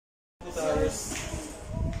tayo.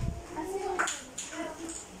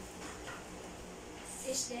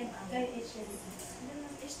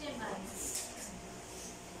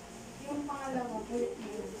 Yung pangalawa, bulit mo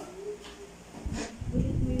yun.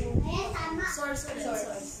 Bulit mo yun. Source.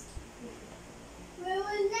 We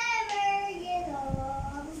will never get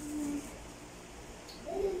old.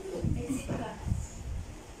 Exit ka.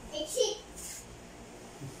 Exit.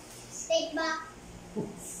 Take back.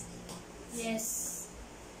 Yes.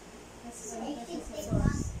 Exit, take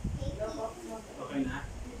back. Take back. Okay na?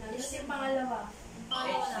 Tapos yung pangalawa.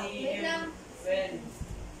 Wait lang. Yan.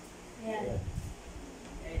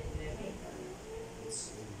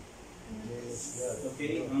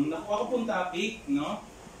 Okay, ang nakuha ko pong topic, no?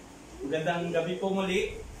 Magandang gabi po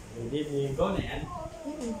muli. Good evening. Go na yan.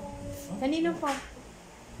 Kanino pa?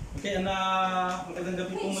 Okay, magandang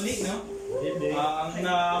gabi po muli, no? Good evening. Ang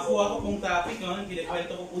nakuha ko pong topic, no? Ang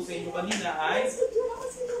kinikwento ko po sa inyo kanina ay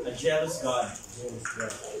a jealous God.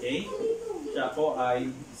 Okay? Siya po ay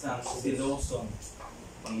isang silosong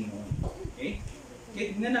Panginoon. Okay?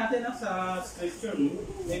 Okay, tignan natin sa scripture. No?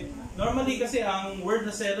 Normally kasi ang word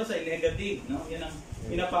na selos ay negative, no? Yan ang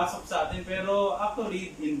pinapasok sa atin. Pero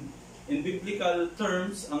actually, in biblical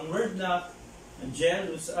terms, ang word na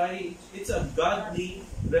jealous ay it's a godly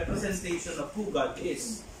representation of who God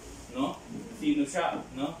is. No? Sino siya,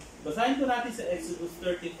 no? Basahin ko natin sa Exodus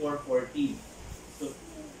 34:14. So,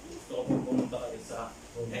 gusto ko pong pumunta kayo sa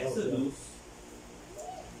Exodus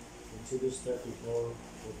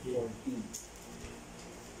 34:14.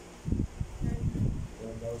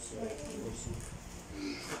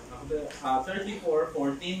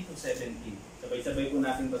 34:14 to 17. Sabay-sabay po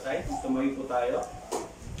natin basahin. Kung tumayo po tayo.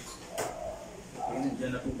 Okay,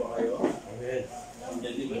 nandiyan na po ba kayo? Amen.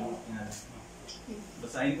 Nandiyan din ba?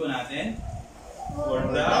 Basahin po natin. For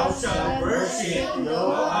thou shalt worship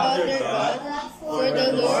no other God, For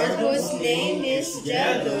the Lord whose name is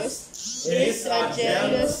jealous is a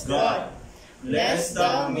jealous God. Lest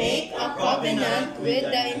thou make a covenant with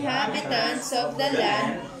the inhabitants of the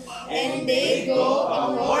land, and they go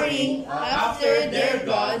a-whoring after their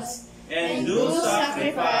gods, and do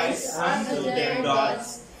sacrifice unto their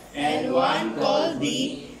gods, and one call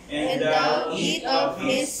thee, and thou eat of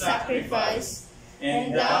his sacrifice,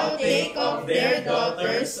 and thou take of their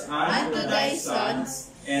daughters unto thy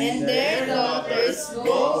sons, and their daughters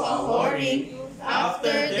go a-whoring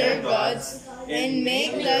after their gods, and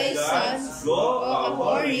make thy sons go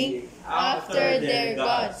a-whoring after their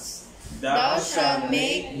gods. Thou shalt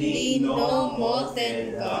make thee no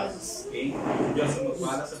molten gods. Okay? Diyos ang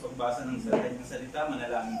magpala sa pagbasa ng kanyang salita.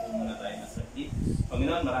 Manalangin po muna tayo na sakit.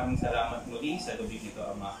 Panginoon, maraming salamat muli sa gabi nito,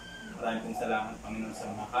 Ama. Maraming pong salamat, Panginoon,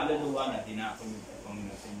 sa mga kaluluwa na dinako niyo,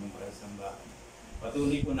 Panginoon, sa inyong parasambahan.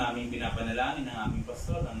 Patuloy po namin pinapanalangin ng aming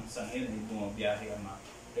pastor ang sa ngayon ay bumabiyahe, Ama.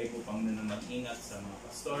 Kayo po, Panginoon, na mag-ingat sa mga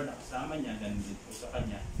pastor na kasama niya, ganun din po sa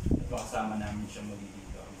kanya, at makasama namin siya muli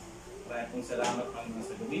dito, Ama. Maraming pong salamat, Panginoon,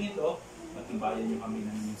 sa gabi nito. Matibayan niyo kami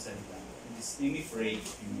ng inyong salita. In this name we pray.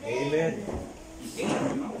 Amen. Okay.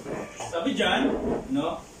 Sabi dyan,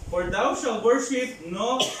 no? For thou shalt worship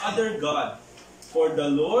no other God. For the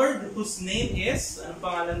Lord whose name is, anong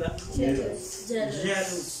pangalan na? Jealous.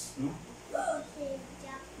 Jealous. No?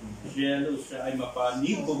 Jealous. Siya ay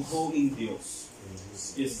mapanibughuing Diyos.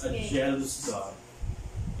 Is a jealous God.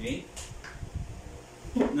 Okay?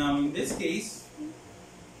 Now, in this case,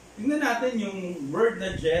 tingnan natin yung word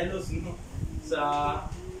na jealous, no, sa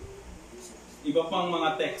iba pang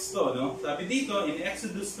mga teksto, no? Sabi dito in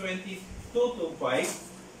Exodus 22:5,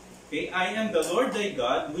 okay, I am the Lord thy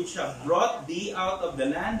God which have brought thee out of the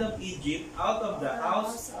land of Egypt, out of the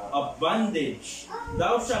house of bondage.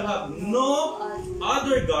 Thou shalt have no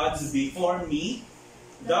other gods before me.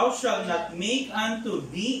 Thou shalt not make unto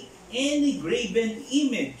thee any graven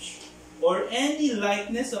image, or any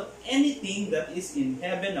likeness of anything that is in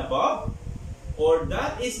heaven above, or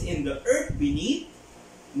that is in the earth beneath,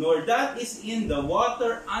 nor that is in the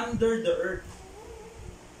water under the earth.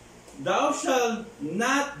 Thou shalt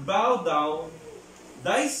not bow down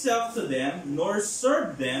thyself to them, nor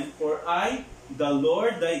serve them, for I, the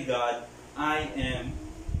Lord thy God, I am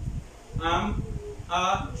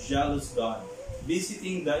a jealous God,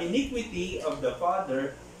 visiting the iniquity of the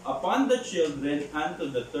father upon the children unto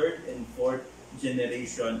the third and fourth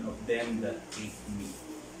generation of them that hate me.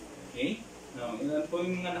 Okay? Now, ilan po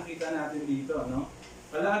yung mga nakita natin dito, no?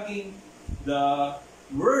 Palaging the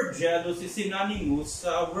word jealous is synonymous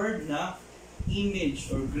sa word na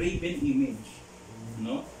image or graven image.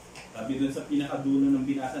 No? Sabi dun sa pinakadulo ng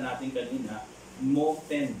binasa natin kanina,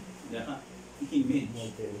 molten na image.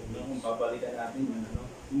 No? Kung babalikan natin yun, no?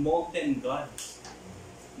 Molten gods.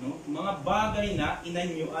 No? Mga bagay na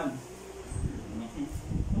inanyuan.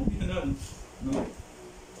 ganun. No?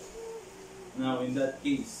 Now, in that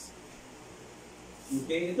case,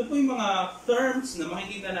 okay, ito po yung mga terms na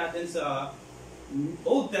makikita natin sa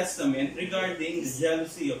Old Testament regarding the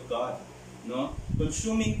jealousy of God. No?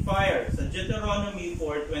 Consuming fire sa Deuteronomy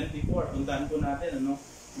 4:24. Puntahan po natin, ano?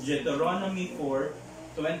 Deuteronomy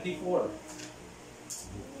 4:24.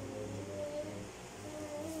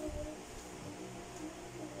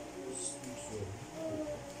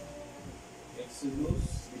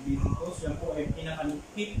 Exodus, Leviticus, yan po ay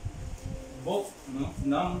pinaka-hit book, no?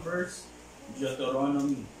 Numbers,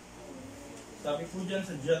 Deuteronomy. Sabi po dyan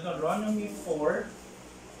sa Deuteronomy 4,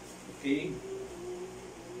 okay,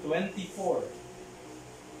 24.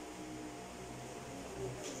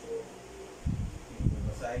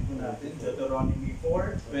 Basahin po natin, Deuteronomy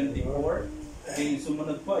 4:24. Okay,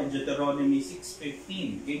 sumunod po ay Deuteronomy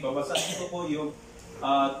 6:15. Okay, babasahin ko po yung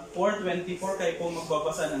 4:24, kayo po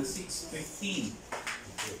magbabasa ng 6:15.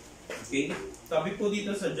 Okay, sabi po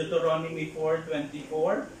dito sa Deuteronomy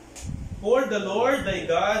 4:24, for the Lord thy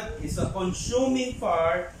God is a consuming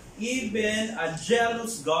fire, even a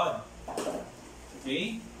jealous God.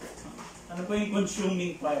 Okay? Ano po yung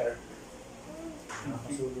consuming fire?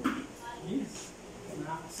 Nakasunog. Yes.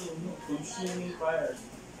 Nakasunog. Consuming fire.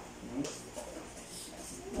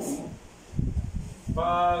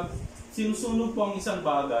 Pag sinusunog po ang isang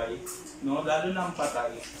bagay, no, lalo na ang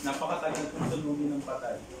patay, napakatagal kung sunugin ng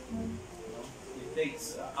patay. No? It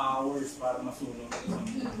takes hours para masunog ang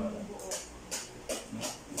isang patay. No?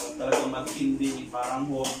 Talagang matindi, parang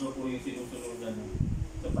horno po yung sinusunugan.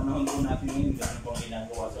 Sa panahon po natin ngayon, gano'n pong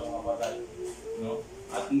ginagawa sa mga patay. No?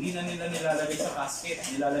 At hindi na nila nilalagay sa casket,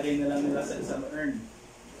 nilalagay na lang nila sa isang urn,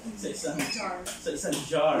 sa isang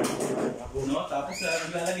jar. No? Tapos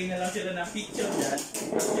naglalagay na lang sila ng picture dyan,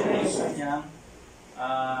 at sila yung kanyang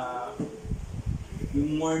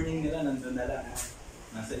yung morning nila nandun na lang.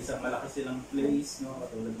 Nasa isang malaki silang place, no?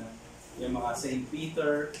 Katulad na yung mga St.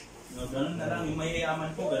 Peter. No, ganun na lang, yung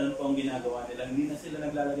mayayaman po, ganun po ang ginagawa nila. Hindi na sila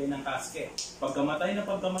naglalagay ng casket. Pagkamatay ng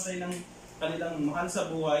kanilang mahal sa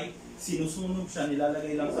buhay, sinusunog siya,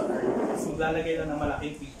 nilalagay lang sa earth. Maglalagay lang ng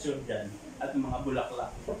malaking picture dyan at mga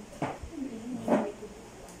bulaklak.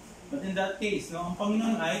 But in that case, no, ang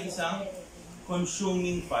Panginoon ay isang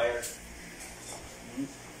consuming fire.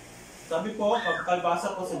 Sabi po,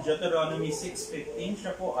 pagkalbasa ko sa Deuteronomy 6:15,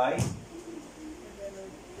 siya po ay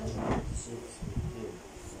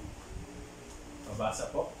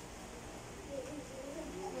babasa po.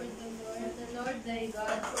 For the Lord thy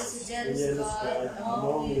God is a jealous God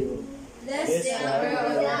among you, lest the anger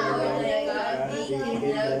of the Lord thy God be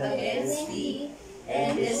kindled against thee,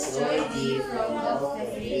 and destroy thee from off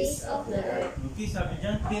the face of the earth. Okay, sabi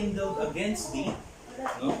dyan, kindled against thee,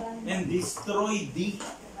 no? And destroy thee.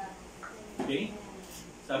 Okay?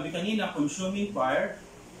 Sabi kanina, consuming fire.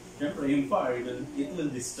 Siyempre, yung fire, it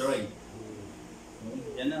will destroy.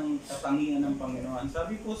 Yan ang katangian ng Panginoon.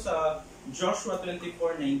 Sabi po sa Joshua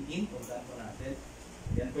 24:19, puntahan po natin.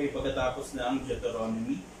 Yan po yung pagkatapos ng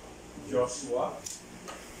Deuteronomy. Joshua.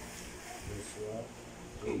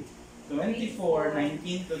 Okay.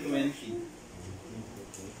 24:19 to 20.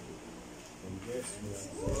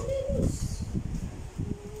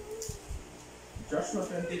 Joshua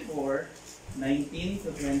 24:19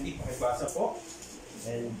 to 20. Pakibasa po.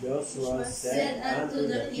 And Joshua Said unto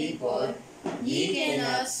the people, ye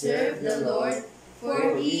cannot serve the Lord,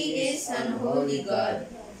 for he is an holy God.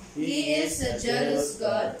 He is a jealous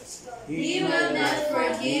God. He will not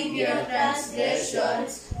forgive your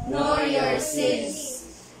transgressions, nor your sins.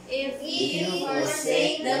 If ye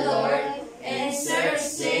forsake the Lord, and serve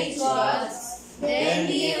strange gods, then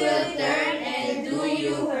he will turn and do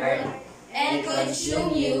you hurt, and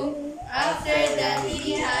consume you, after that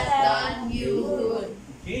he hath done you good.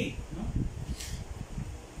 Okay.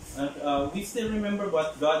 We still remember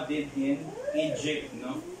what God did in Egypt,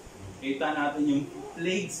 no? Kita natin yung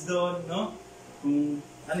plagues doon, no? Kung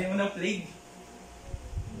ano yung unang plague?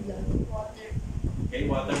 Water. Okay,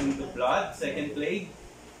 water into blood. Second plague?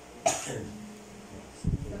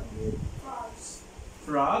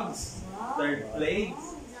 Frogs. Third plague?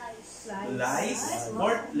 Lice.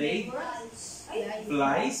 Fourth plague?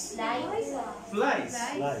 Flies. Flies.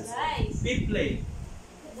 Fifth plague?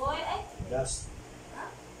 Dust.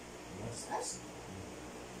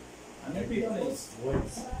 Ano yung fifth plague?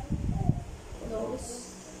 Words.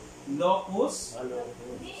 Locust. Ano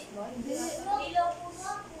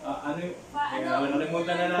yung...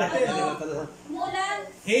 Nakalimutan na natin.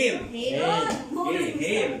 Hail. Okay,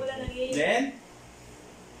 hail. Then?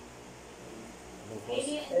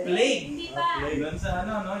 Plague. Plague doon sa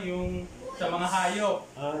ano, no? Yung sa mga hayop.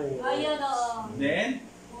 Ay. Then?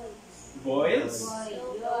 boils,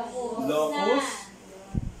 locust,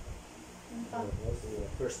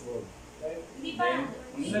 First word. Hindi pa.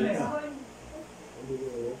 Hindi na yan. Hindi ko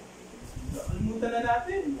yun. Kalimutan na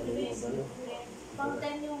natin. Pang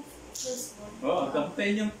 10 yung firstborn. Oo, top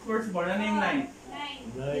 10 yung firstborn. Ano yung 9?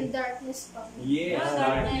 9. In darkness pa. Yes, Ah,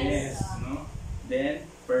 darkness. darkness. No? Then,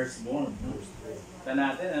 firstborn. Kita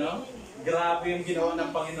natin, ano? Grabe yung ginawa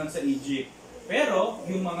ng Panginoon sa Egypt. Pero,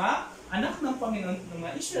 yung mga anak ng Panginoon, ng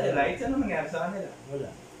mga Israelites, ano nangyari sa kanila? Wala.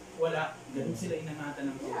 Wala. Ganun sila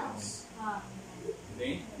inangatan ng Panginoon. Ah.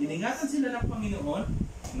 Okay? Iningatan sila ng Panginoon,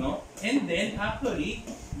 no? And then, actually,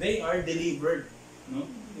 they are delivered. No?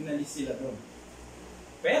 Inalis sila doon.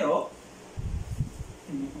 Pero,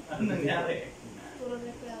 ano nangyari? Puro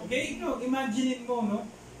reklamo. Okay, ikaw, imagine mo, no?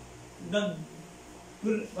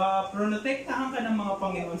 Pronotektahan ka ng mga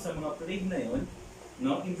Panginoon sa mga plague na yon,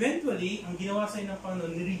 no? Eventually, ang ginawa sa'yo ng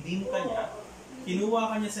Panginoon, niredeem ka niya,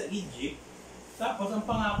 kinuha ka niya sa Egypt, tapos ang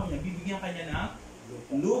pangako niya, bibigyan ka niya ng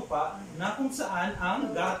lupa na kung saan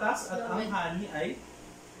ang gatas at ang honey ay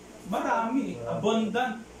marami,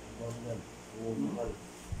 abundant,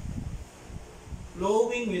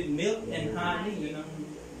 flowing with milk and honey. Yun ang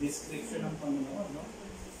description ng Panginoon, no?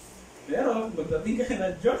 Pero, pagdating ka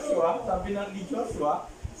na Joshua, sabi ni Joshua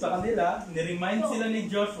sa kanila, ni-remind sila ni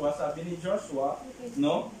Joshua, sabi ni Joshua,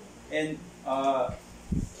 no? And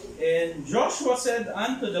Joshua said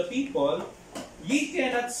unto the people, ye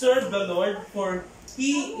cannot serve the Lord, for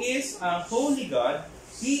He is a holy God.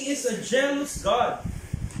 He is a jealous God.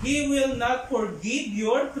 He will not forgive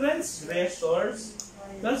your transgressions,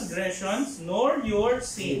 nor your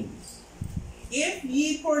sins. If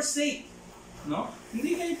ye forsake, no?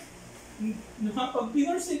 Hindi kayo, pag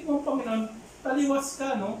pinursake mo ang Panginoon, taliwas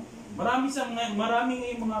ka, no? Marami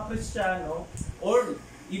ngayong mga Kristiyano, or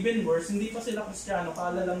even worse, hindi pa sila Kristiyano,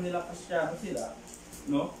 kala lang nila Kristiyano sila,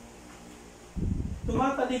 no?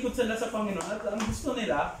 Tumatalikod sila sa Panginoon at ang gusto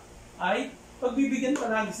nila ay pagbibigyan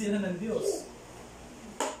palagi sila ng Diyos.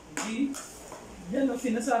 Okay? Yan ang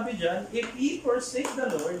sinasabi dyan, if ye forsake the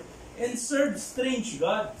Lord and serve strange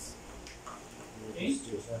gods. Okay?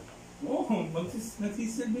 Oo,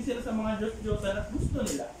 nagsisilbi sila sa mga Diyos at gusto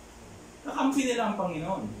nila. Kakampi nila ang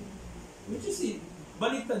Panginoon. Which is,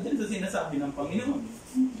 baliktad din sa sinasabi ng Panginoon.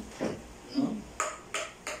 No?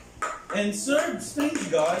 And serve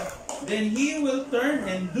strange God, then He will turn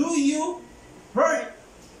and do you hurt.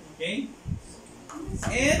 Okay?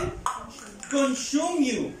 And consume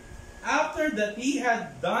you after that He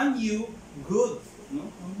had done you good. No?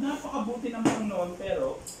 Napakabuti ng Panginoon,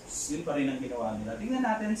 pero yun pa rin ang ginawa nila. Tingnan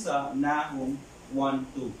natin sa Nahum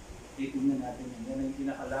 1:2. Okay, tingnan natin yun. Yan ang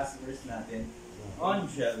pinaka-last verse natin on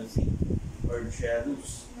jealousy or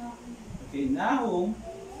jealous. Okay, Nahum.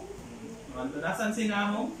 Nasaan si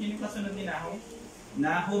Nahum? Sino kasunod ni Nahum?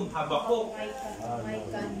 Nahum, Habakuk.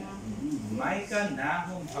 Micah,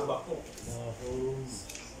 Nahum, Habakuk.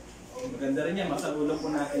 Maganda rin yan. Masagulo po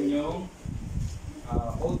natin yung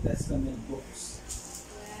Old Testament books.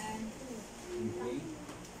 Okay.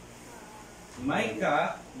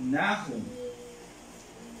 Micah, Nahum.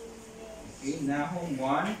 Okay, Nahum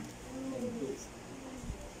 1 and 2.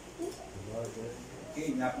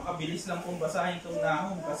 Okay, napakabilis lang pong basahin itong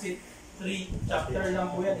Nahum kasi 3 chapter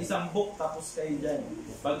lang po yan, isang book, tapos kayo dyan.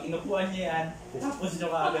 Pag inupuan niya yan, tapos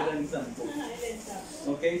nyo kaagad ang isang book.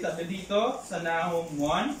 Okay, sabi dito sa Nahum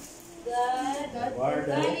 1,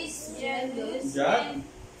 God is jealous.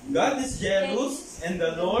 God is jealous and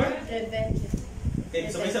the Lord, okay,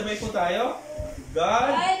 sabay-sabay po tayo.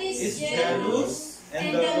 God is jealous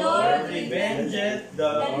and the Lord revengeth,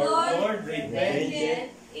 the Lord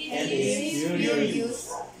revengeth and is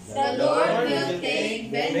furious. The Lord will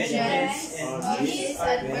take vengeance on His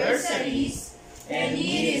adversaries, and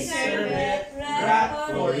He reserveth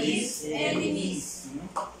wrath for His enemies.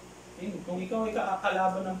 Kung ikaw ay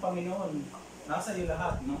kakalaban ng Panginoon, nasa iyo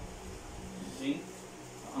lahat, no? Okay?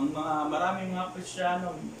 Ang maraming mga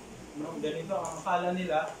Kristiyano, no, ganito ang akala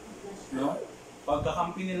nila, no?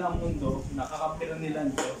 Pagkakampi nila ang mundo, nakakampi rin nila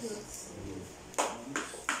ang Diyos.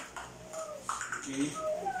 Okay?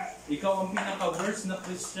 Ikaw ang pinaka-worst na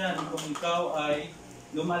Christian kung ikaw ay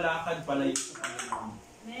lumalakad palayo sa Panginoon.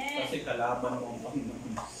 Kasi kalaban mo ang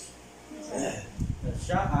Panginoon. At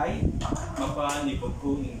siya ay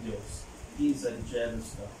mapanipagkuning Diyos. He is a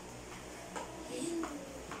jealous God.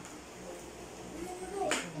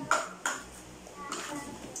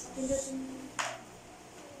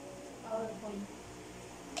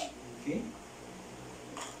 Okay?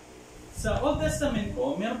 Sa Old Testament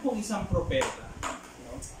po, meron pong isang propeta,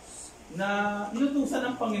 no, na inutusan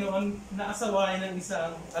ng Panginoon na asawain ng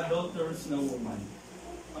isang adulterous na woman.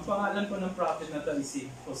 Ang Ang pangalan po ng prophet na to is si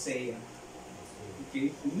Hosea. Okay?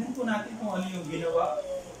 Tignan po natin kung ano yung ginawa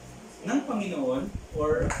ng Panginoon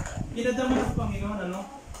or pinadama ng Panginoon, ano?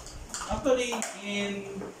 Actually,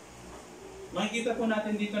 makikita po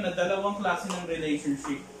natin dito na dalawang klase ng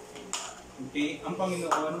relationship. Okay? Ang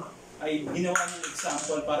Panginoon ay ginawa ng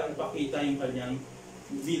example para ipakita yung kanyang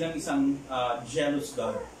bilang isang jealous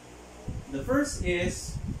God. The first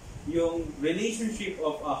is yung relationship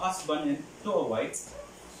of a husband and to a wife.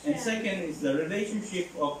 And second is the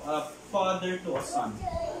relationship of a father to a son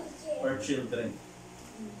or children.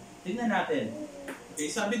 Tingnan natin. Okay,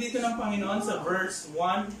 sabi dito ng Panginoon sa verse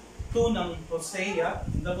 1, 2 ng Hosea.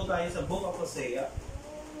 Punta po tayo sa book of Hosea.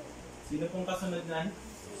 Sino pong kasunod nan?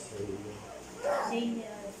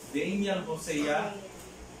 Daniel Hosea.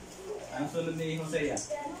 Ang sunod ni Hosea?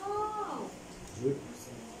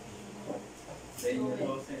 Daniel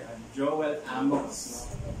Hosea. Joel Amos.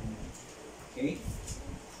 Okay?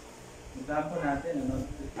 Punta po natin. Ano?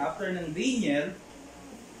 After ng Daniel,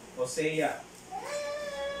 Hosea.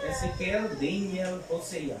 Ezekiel, Daniel,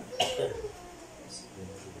 Hosea.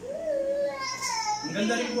 Ang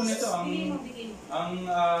ganda rin po nito. Ang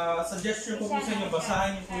suggestion ko po sa inyo,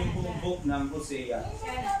 basahin niyo po yung buong book ng Hosea.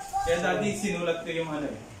 Kaya dati sinulat ko yung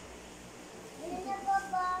ano eh.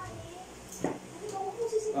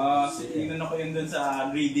 Tingnan ko yun dun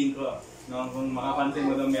sa reading ko. No? Kung makapansin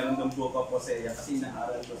mo doon, meron doon book of Hosea kasi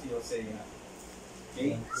naaral ko si Hosea.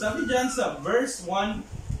 Okay? Sabi dyan sa verse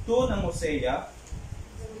 1, 2 ng Hosea,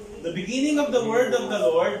 the beginning of the word of the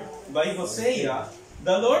Lord by Hosea,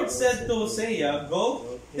 the Lord said to Hosea, go,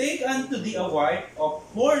 take unto thee a wife of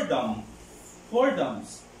whoredoms,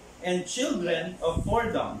 and children of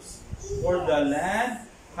whoredoms, for the land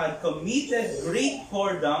had committed great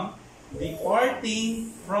whoredom,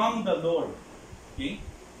 departing from the Lord. Okay?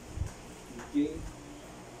 Okay.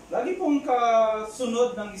 Lagi pong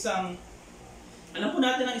kasunod ng isang, alam po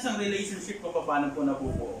natin ang isang relationship kung paano po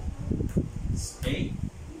nabubuo. Okay?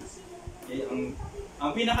 Okay,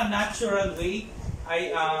 ang pinaka-natural way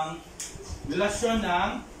ay ang relasyon ng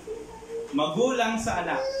magulang sa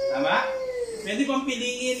anak. Tama? Pwede bang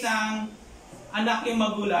piliin ng anak yung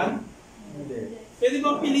magulang? Hindi. Pwede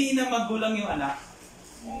bang piliin ng magulang yung anak?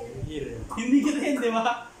 Hindi rin, di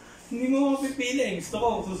ba? Hindi mo mapipili. Gusto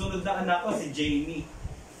ko, susunod na anak ko si Jamie.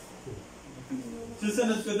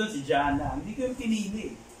 Susunod ko doon si Jana. Hindi ko yung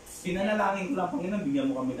pinili. Pinanalangin ko lang, Panginoon, bigyan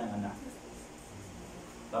mo kami ng anak.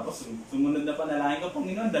 Tapos, sumunod na panalangin ko,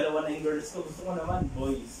 Panginoon, dalawa na yung girls ko. Gusto ko naman,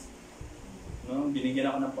 boys. No? Binigyan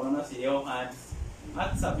ako ng Panginoon si Johan.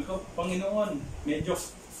 At sabi ko, Panginoon, medyo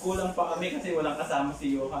kulang pa kami kasi walang kasama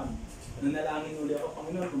si Johan. Nanalangin ulit ako,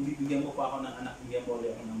 Panginoon, kung bibigyan mo pa ako ng anak, bigyan mo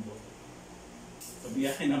ulit ako ng buhay.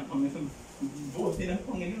 Sabihin ng Panginoon, buti ng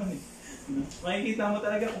Panginoon eh. Makikita mo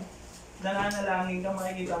talaga kung nananalangin ka,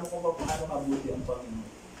 makikita mo kung paano kabuti ang Panginoon.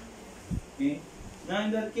 Okay? Now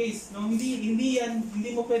in that case, no,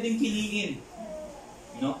 hindi mo pwedeng piliin.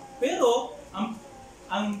 No? Pero,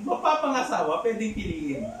 ang mapapangasawa, pwedeng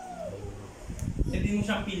piliin. Pwede mo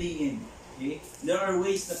siyang piliin. Okay? There are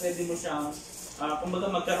ways na pwede mo siyang,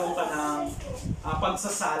 kumbaga magkaroon ka ng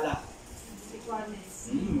pagsasala. Requirements.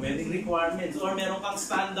 Wedding requirements. Or meron kang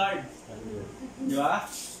standard. Di ba?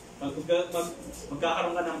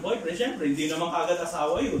 Magkakaroon ka ng boyfriend, syempre, hindi naman kagad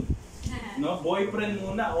asawa yun. No? Boyfriend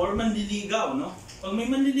muna. Or manliligaw. No? Pag may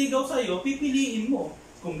manliligaw sa'yo, pipiliin mo.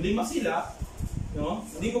 Kung 5 sila, no?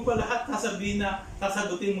 Hindi mo pa lahat sasabihin na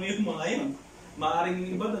sasagutin mo yung mga yun. Maaring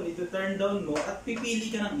yung iba doon, ito-turn down mo at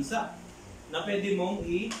pipili ka ng isa na pwede mong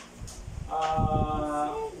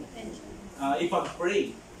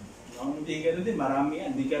ipag-pray. No? Hindi gano'n din, marami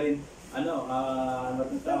yan. Hindi ka rin,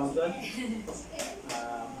 tawag doon?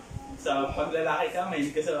 Sa paglalaki ka, may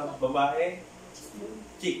hindi ka sa babae,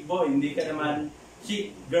 chick boy, hindi ka naman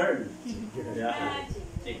chick girl. Yeah.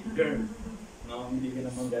 Chick girl. No, hindi ka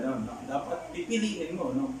naman gano'n. No? Dapat pipiliin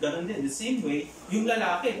mo. No? Gano'n din. The same way, yung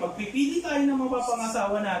lalaki, pag pipili tayo ng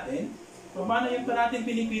mapapangasawa natin, paano yung pa natin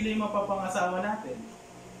pinipili yung mapapangasawa natin?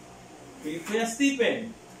 Kuya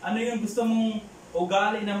Stephen, ano yung gusto mong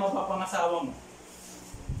ugali na mapapangasawa mo?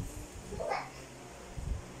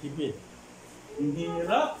 Tipid. Hindi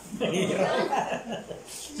hirap.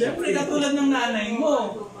 Siyempre, katulad ng nanay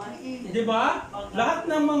mo. Di ba? Lahat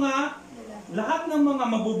ng mga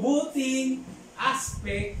mabubuting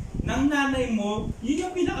aspect ng nanay mo, yun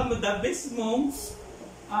yung pinaka-the best mong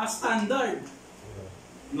standard.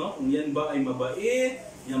 No? Kung yan ba ay mabait,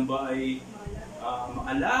 yan ba ay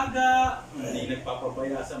maalaga, hindi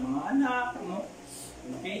nagpapabaya sa mga anak, no?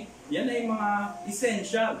 Okay? Yan ay mga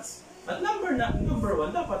essentials. At number 1,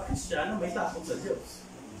 dapat Kristiyano may takot sa Diyos.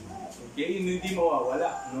 Okay? Hindi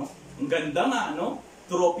mawawala, no? Ang ganda nga, no?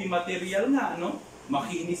 trophy material nga, no?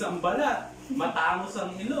 Makinis ang balat, matangos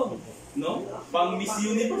ang ilong, no? Pang Miss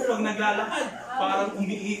Universe pag naglalakad, parang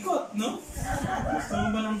umiikot, no? Gusto mo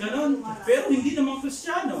ba ng ganon? Pero hindi naman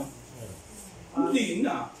Kristiyano. Hindi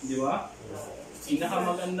na, di ba?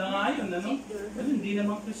 Pinakamaganda nga yun, ano? Pero hindi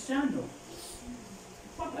naman Kristiyano.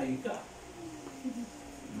 Patay ka.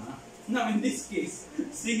 Now, in this case,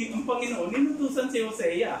 ang Panginoon, inutusan si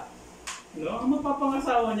Hosea. No? Ang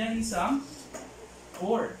mapapangasawa niya isang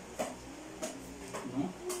whore.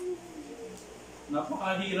 No?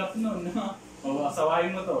 Napakahirap nun. No? O,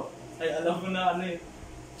 asawahin mo to. Ay, alam mo na ano eh.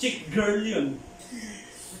 Chick girl yun.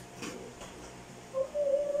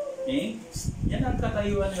 Okay? Yan ang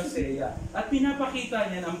katayuan ni Hosea. At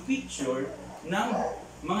pinapakita niya ng picture ng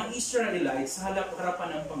mga Israelites sa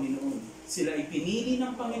harapan ng Panginoon. Sila ipinili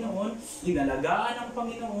ng Panginoon, inalagaan ng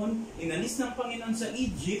Panginoon, inalis ng Panginoon sa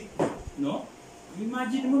Egypt, no?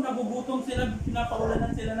 Imagine mo, nagugutom sila,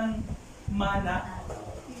 pinapaulanan sila ng mana,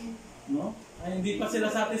 no? Ay, hindi pa sila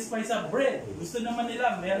satisfied sa bread. Gusto naman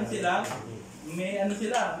nila, may ano sila,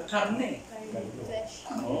 karne.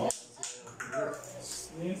 No?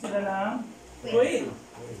 Ngayon sila ng quail.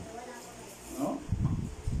 No?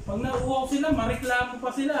 Pag nauuhaw sila, mareklamo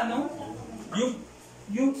pa sila, no?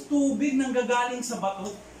 Yung tubig nang gagaling sa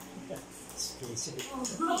bato.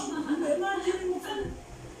 Imagine mo,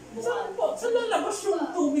 saan lalabas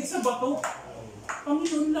yung tubig sa bato?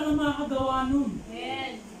 Panginoon lang ang makakagawa nun.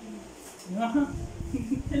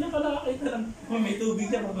 Kailan ka nakakita lang, may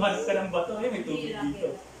tubig dyan, maghanap ka ng bato, may tubig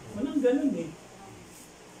dito. Walang ganun eh.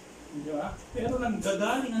 Diba? Pero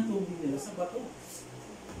nanggagaling ang tubig nila sa bato.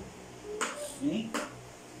 Okay?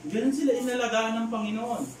 Ganun sila inalagaan ng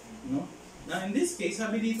Panginoon. No? Now in this case,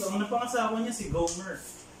 sabi dito, ang napangasawa niya si Gomer.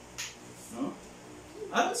 No?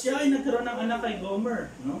 At siya ay nagkaroon ng anak kay Gomer.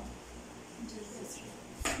 No?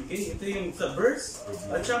 Okay, ito yung sa verse,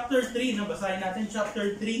 chapter 3, basahin natin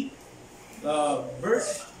chapter 3,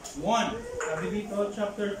 verse 1. Sabi dito,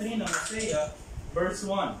 chapter 3 ng Hosea, verse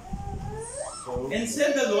 1. And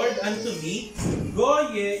said the Lord unto me, Go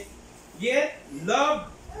yet love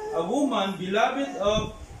a woman beloved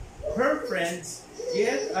of her friends,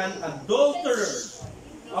 yet an adulterer,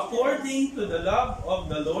 according to the love of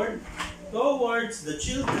the Lord towards the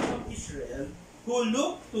children of Israel, who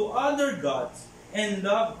look to other gods and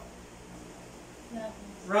love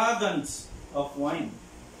fragance of wine.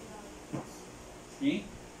 Okay?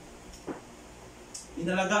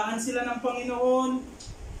 Inalagaan sila ng Panginoon,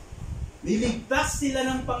 niligtas sila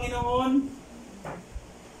ng Panginoon,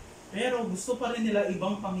 pero gusto pa rin nila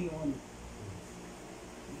ibang Panginoon.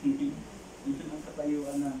 Ito ang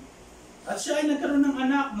katayuan na. At siya ay nagkaroon ng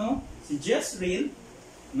anak, no? Si Jezreel,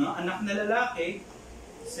 no? Anak na lalaki,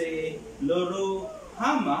 si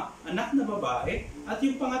Loruhama, anak na babae, at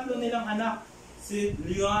yung pangatlo nilang anak, si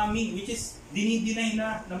Liami, which is dinidinay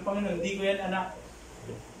na ng Panginoon. Hindi ko yan anak.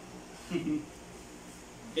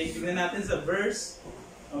 Okay, tignan natin sa verse,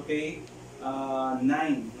 okay, 9,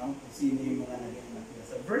 no? Sino yung mga naging anak niya.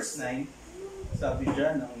 Sa verse 9, sabi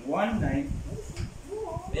dyan, ng 1:9,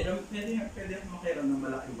 pero pwede akong makiram ng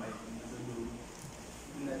malaking Bible.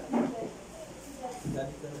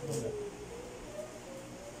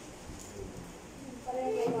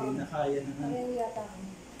 Hindi na kaya na.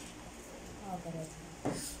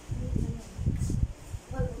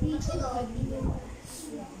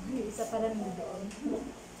 Isa pa lang doon.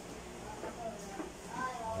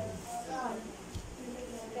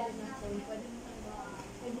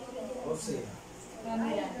 Hosea.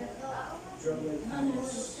 Camera. Joel.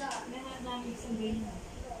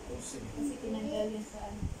 Kasi tinanggal yan sa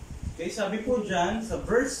ano. Okay, sabi po dyan, sa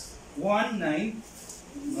verse 1:9,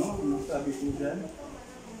 no? Ano sabi po dyan?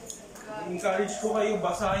 Encourage ko kayo,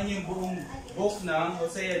 basahin yung buong book ng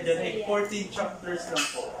Hosea dyan, ay 14 chapters lang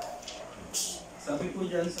po. Sabi po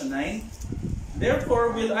dyan sa 9,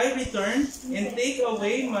 Therefore will I return and take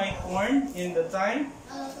away my corn in the time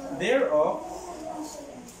thereof.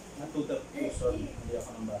 Natutap po, sorry, hindi ako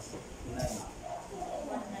nang basa. 9.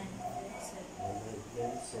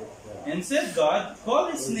 And said God, Call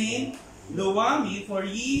his name Luwami, for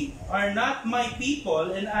ye are not my people,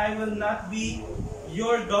 and I will not be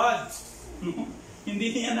your God.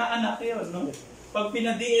 Hindi niya na-anak yun, no? Pag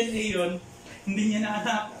pina-DNA yun, hindi niya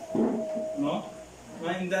na-anak. No?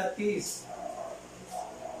 In that case.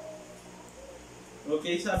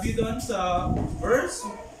 Okay, sabi doon sa verse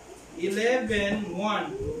 11:1.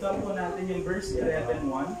 Ito po natin yung verse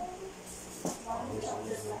 11:1.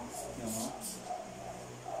 No?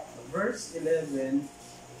 Verse 11,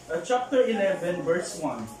 chapter 11, verse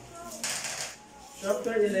 1.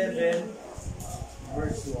 Chapter 11,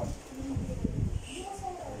 verse 1.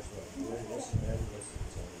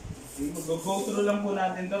 Okay, mag-go through lang po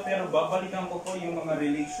natin to, pero babalikan ko po yung mga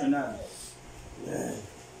relational.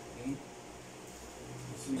 Okay?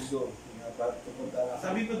 Let's go.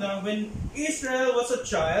 Sabi ko na, when Israel was a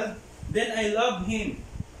child, then I loved him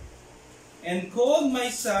and called my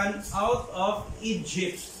son out of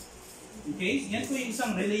Egypt. Okay? Yan po yung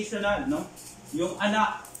isang relational, no? Yung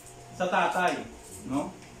anak sa tatay, no?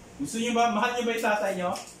 Gusto niyo ba, mahal niyo ba yung tatay niyo?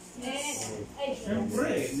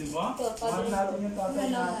 Siyempre, di ba? Mahal natin yung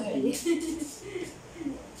tatay natin.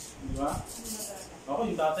 Di ba? Ako,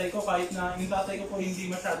 yung tatay ko, kahit na yung tatay ko po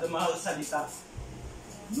hindi masyado mahal salita.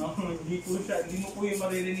 No, hindi mo po yung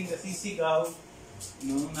maririnig na sisigaw.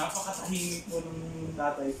 No, napakatahimik po ng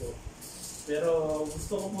tatay ko. Pero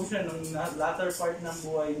gusto ko po siya nung latter part ng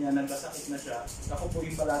buhay niya, nagkasakit na siya. Ako po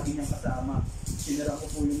yung palagi niyang kasama. Sinira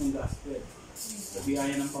ko po yung gospel. Sa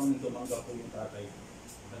biyaya ng Panginoon, tumanggap po yung tatay ko.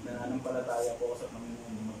 At nananampalataya po ako sa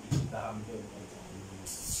Panginoon na magkikita kami doon.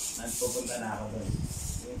 Pupunta na ako doon.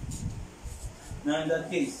 Okay? Now in that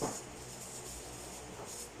case,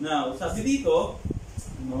 now sabi dito,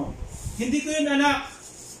 no, hindi ko yun anak.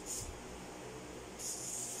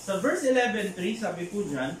 Sa verse 11:3, sabi po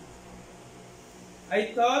dyan,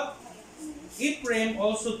 I thought Ephraim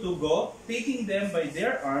also to go, taking them by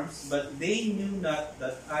their arms, but they knew not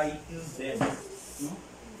that I healed them. No?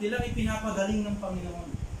 Sila ay pinapagaling ng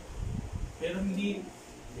Panginoon. Pero hindi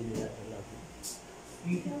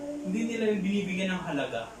nila yung binibigyan ng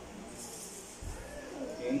halaga.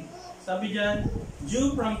 Okay? Sabi dyan,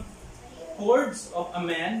 drew from cords of a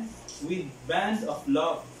man with band of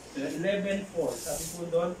love. 11:4. Sabi po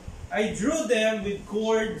doon, I drew them with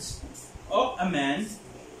cords of a man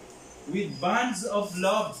with bands of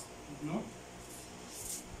love. No?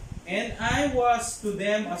 And I was to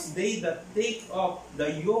them as they that take off the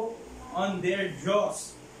yoke on their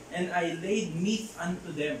jaws, and I laid meat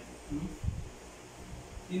unto them.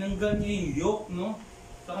 Tinanggal niya yung yoke, no?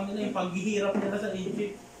 Sa kanila yung paghihirap nila sa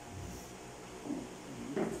Egypt.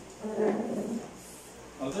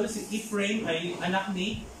 Although si Ephraim ay anak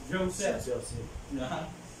ni Joseph.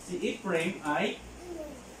 Si Ephraim ay,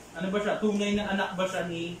 ano ba siya? Tunay na anak ba siya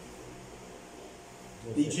ni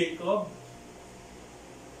Jacob?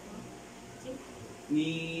 Ni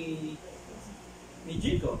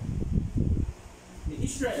Jacob? Ni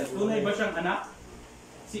Israel? Tunay ba siyang anak?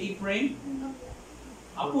 Si Ephraim?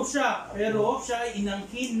 Apo siya, pero siya ay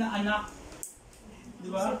inangkin na anak.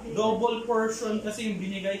 Diba? Double portion kasi yung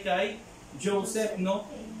binigay kay Joseph, no?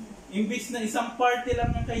 Imbis na isang party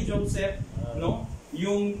lang ng kay Joseph, no?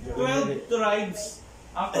 Yung 12 tribes,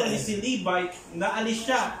 actually si Levite, naalis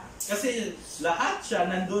siya. Kasi lahat siya,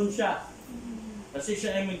 nandun siya. Kasi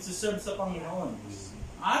siya ay magsiserve sa Panginoon.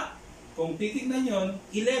 At kung titignan yun,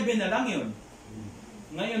 11 na lang yun.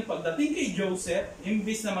 Ngayon, pagdating kay Joseph,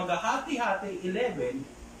 imbis na maghahati-hati 11,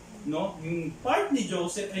 no? Yung part ni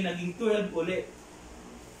Joseph ay naging 12 ulit.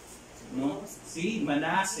 No? Si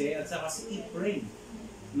Manasseh at saka si Ephraim.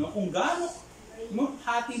 No? Kung gaano no,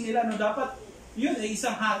 hati nila, no, dapat yun ay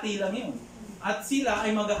isang hati lang yun. At sila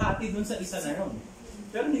ay maghahati dun sa isa na yun.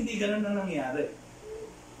 Pero hindi ganun na nangyari.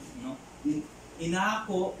 No?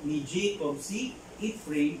 Inako ni Jacob si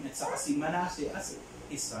Ephraim at saka si Manasseh as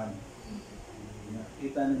his son.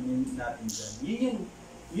 Kita natin dyan.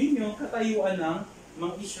 Yun yung katayuan ng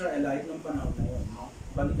mga Israelite ng panahon na yun. No?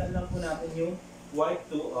 Balikan lang po natin yung wife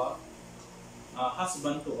to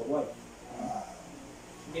husband to a wife.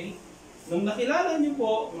 Okay? Nung makilala niyo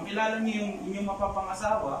yung inyong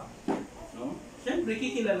mapapangasawa, no? Siyempre,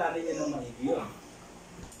 kikilalanin niya ng maigi yun.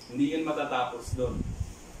 Hindi yun matatapos doon.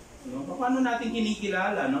 No? Paano natin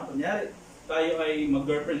kinikilala? No? Kunyari, tayo ay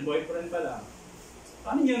mag-girlfriend, boyfriend pa lang.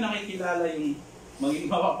 Paano niyo nakikilala yung maging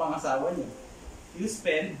mapapangasawa niyo? You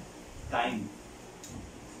spend time.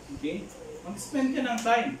 Okay? Mag-spend ka ng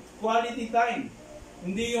time. Quality time.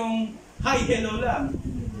 Hindi yung hi, hello lang.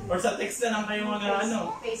 Or sa text na lang kayo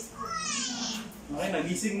mag-ano. Okay,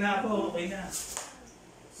 nagising na ako. Okay na.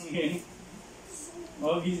 Okay.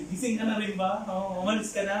 O, gising ka na rin ba? O,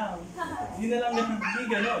 umalis ka na. Hindi na lang hindi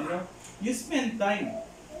gano'n. No? You spend time.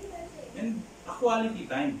 And a quality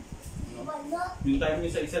time. No? Yung time nyo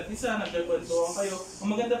sa isa't isa, nagkakwentuhan kayo.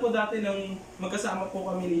 Ang maganda po dati nung magkasama po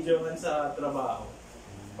kami ni Johan sa trabaho.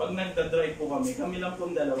 Pag nagda-drive po kami lang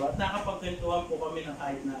pong dalawa at nakapagkwentuhan po kami ng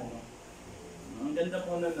kahit na ano. Ang ganda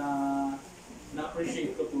po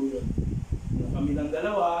na-appreciate ko po yun. Kami lang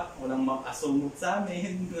dalawa, walang mag-asungot sa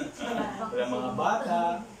amin, walang mga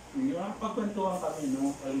bata. Pagkwentuhan kami,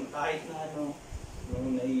 no? Kahit na ano,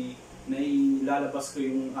 nailalabas ko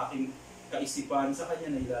yung aking kaisipan sa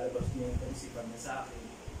kanya, nailalabas ko yung kaisipan niya sa akin.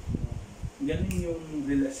 Ganun yung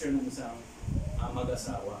relasyon ng isang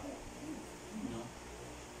mag-asawa. No?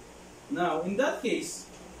 Now, in that case,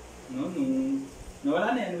 no, nung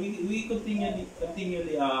nawala na yan, we continually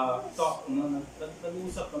talk, no,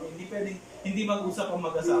 nag-uusap kami. Hindi mag-usap ang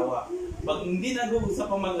mag-asawa. Pag hindi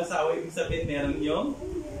nag-uusap ang mag-asawa, ibig sabihin meron yung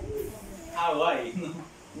away, no?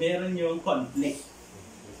 Meron yung conflict.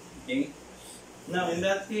 Okay? Now, in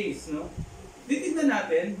that case, no, titignan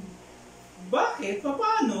natin,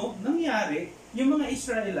 paano nangyari yung mga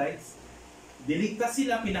Israelites, diligtas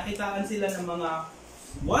sila, pinakitaan sila ng mga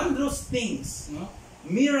wondrous things, no?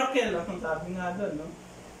 Miracle, ang sabi nga doon, no?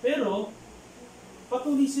 Pero,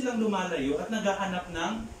 patuloy silang lumalayo at naghahanap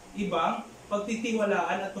ng ibang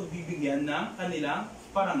pagtitiwalaan at pagbibigyan ng kanilang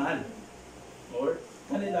parangal or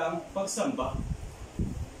kanilang pagsamba.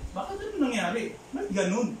 Bakit ano nangyari? Bakit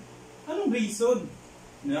ganun? Anong reason?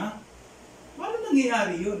 Na? Paano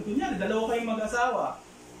nangyayari yun? Kunyari, dalawa kayong mag-asawa,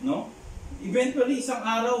 no? Eventually, isang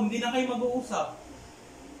araw, hindi na kayo mag-uusap.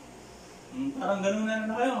 Parang ganun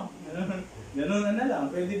na kayo. Ganun na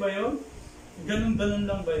lang. Pwede ba yun? Ganun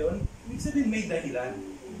lang ba yun? Ibig sabihin, may dahilan.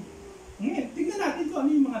 Ngayon, tignan natin kung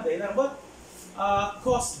ano yung mga dahilan. What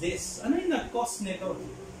caused this? Ano yung nag-cause nito?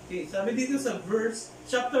 Okay, sabi dito sa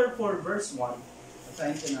chapter 4, verse 1.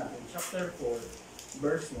 Asahin ko natin. Chapter 4,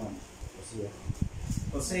 verse 1.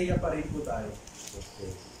 Hosea pa rin po tayo.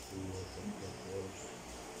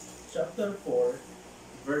 Chapter 4,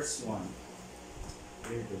 verse 1.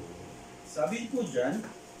 Sabi po dyan,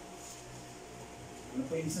 ano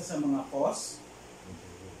po yung isa sa mga cause?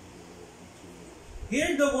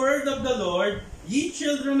 Hear the word of the Lord, ye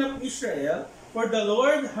children of Israel, for the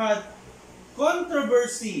Lord had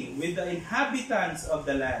controversy with the inhabitants of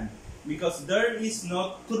the land, because there is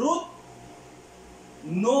no truth,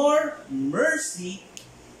 nor mercy,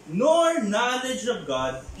 nor knowledge of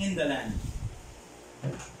God in the land.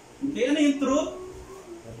 Okay, ano yung truth?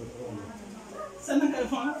 Saan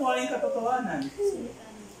nagkakuha yung katotohanan?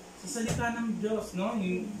 Sa salita ng Diyos, no?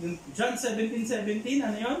 Yung John 17:17,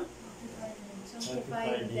 ano yun?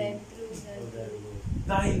 Sanctify them through the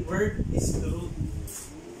Thy word is truth.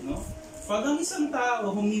 No? Pag ang isang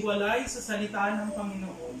tao humiwalay sa salita ng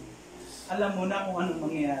Panginoon, alam mo na kung anong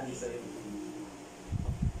mangyayari sa iyo.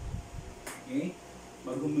 Okay?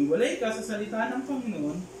 Pag humiwalay ka sa salita ng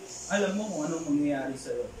Panginoon, alam mo kung anong mangyayari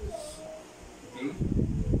sa iyo. Okay?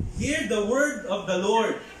 Hear the word of the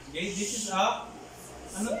Lord. Okay? This is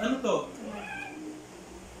ano to?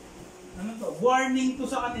 Ano to? Warning to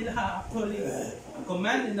sa kanila actually. A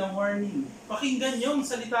command and a warning. Pakinggan niyo ang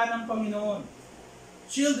salita ng Panginoon.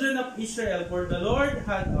 Children of Israel, for the Lord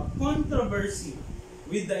had a controversy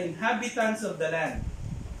with the inhabitants of the land.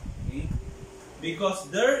 Okay?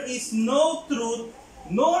 Because there is no truth,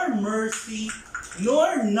 nor mercy,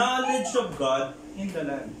 nor knowledge of God in the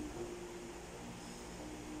land.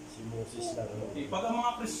 Okay, pag ang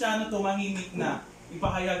mga Kristiyano tumahimik na,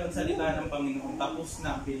 ipahayag ang salita ng Panginoon, tapos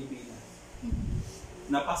na ang Pilipinas.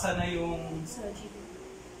 Napasa na yung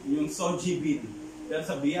Soji Bill. Pero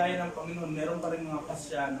sa biyaya ng Panginoon, meron pa rin mga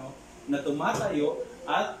Kristiyano na tumatayo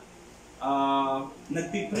at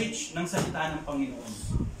nagpipreach ng salita ng Panginoon.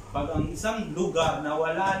 Pag ang isang lugar na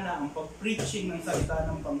wala na ang pag-preaching ng salita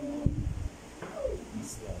ng Panginoon,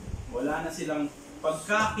 wala na silang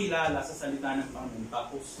pagkakilala sa salita ng Panginoon,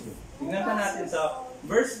 tapos yun. Tingnan pa natin sa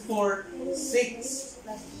verse 4, 6,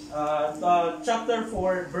 chapter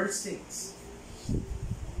 4, verse 6.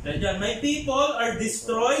 Diyan, my people are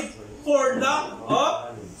destroyed for lack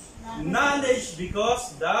of knowledge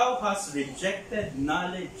because thou hast rejected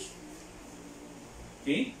knowledge.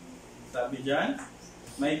 Okay? Sabi dyan,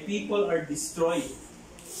 my people are destroyed.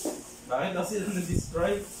 Bakit daw sila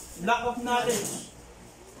na-destroy? Lack of knowledge.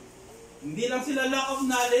 Hindi lang sila lack of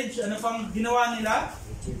knowledge, ano pang ginawa nila?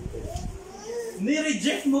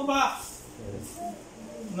 Ni-reject mo pa.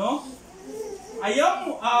 No? Ayaw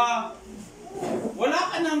mo, wala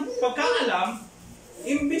ka ng pagkaalam,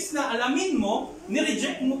 imbis na alamin mo,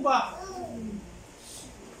 ni-reject mo pa.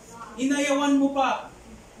 Inayawan mo pa.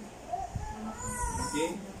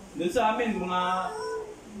 Okay? Doon sa amin,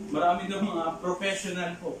 marami doon mga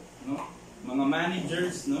professional po, no? Mga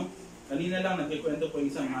managers, no? Kanina lang nagkikwento po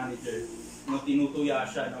isang manager, no, tinutuya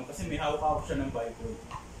siya, no? Kasi may hawak siya ng Bible.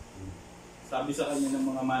 Sabi sa kanya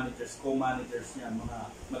ng mga managers, co-managers niya,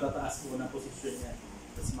 mga matataas po na posisyon niya,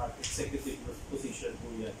 sa smart executive position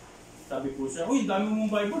po yan. Sabi po siya, uy, dami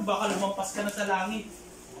mong Bible, baka lumampas ka na sa langit.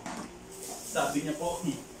 Sabi niya po,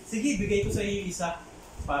 sige, bigay ko sa iyo isa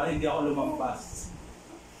para hindi ako lumampas.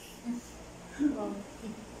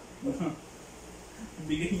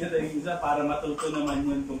 Bigay niya tayo isa para matuto naman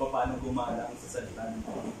yun kung paano gumalang sa salita ng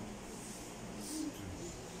Panginoon.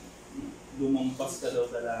 Lumampas ka daw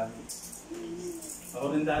sa langit.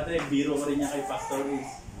 Ako rin dati, biro ko rin niya kay Pastor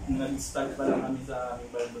Is. nag-start pa lang kami sa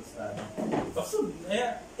aming Bible study. Pastor,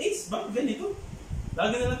 Ace, bakit ganito?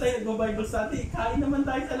 Lagi na lang tayo nag-Bible study, kain naman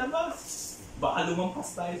tayo sa labas. Baka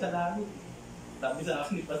lumampas tayo sa langit. Sabi sa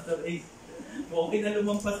akin ni Pastor Ace, okay na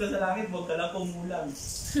lumampas ka sa langit, huwag ka lang kumulang.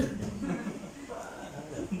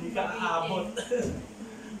 Hindi ka aabot.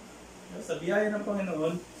 Sa biyaya ng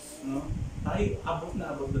Panginoon, no, tayo abot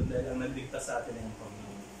na abot doon dahil ang nagdikta sa atin ng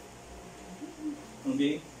Panginoon.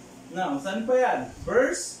 Okay? Now, saan pa yan?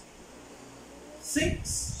 Verse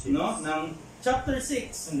 6, no? Ng chapter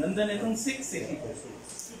 6. Ang ganda na itong 6 eh.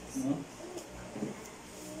 No?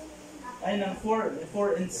 Ay, ng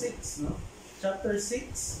 4 and 6, no? Chapter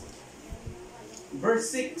 6, verse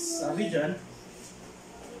 6, sabi dyan,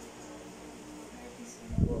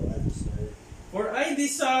 For I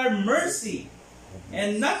desire mercy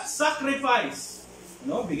and not sacrifice.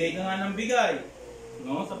 No, bigay ka nga ng bigay.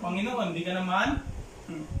 No, sa Panginoon, hindi ka naman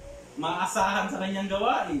maasahan sa kanyang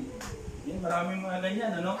gawain. Yan, maraming mga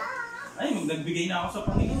ganyan, ano? Ay, nagbigay na ako sa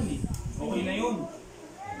Panginoon eh. Okay na yun.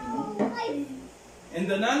 And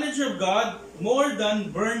the knowledge of God more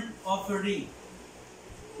than burnt offering.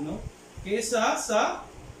 No? Kesa sa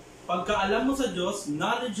pagkaalam mo sa Diyos,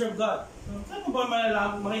 knowledge of God. Saan mo ba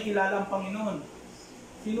makikilala ang Panginoon?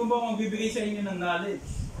 Sino ba magbibigay sa inyo ng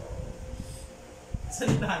knowledge?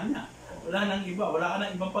 Salita niya. Wala nang iba. Wala ka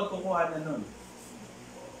nang ibang pagkukuhanan nun.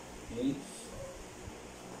 Okay?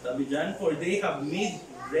 Sabi dyan, For they have made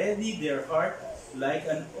ready their heart like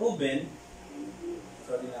an oven.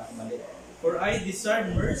 Sorry na ako mali. For I desire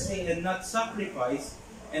mercy and not sacrifice,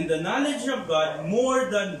 and the knowledge of God more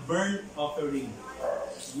than burnt offering.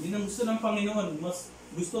 Yun ang gusto ng Panginoon. Mas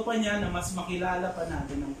gusto pa niya na mas makilala pa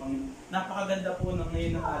natin ng Panginoon. Napakaganda po ng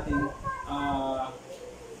ngayon ng ating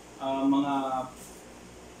mga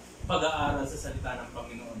pag-aaral sa salita ng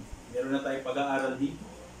Panginoon. Meron na tayong pag-aaral dito.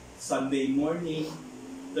 Sunday morning,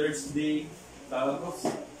 Thursday, tapos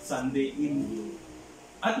Sunday evening.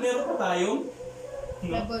 At meron pa tayong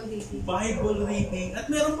Bible reading. At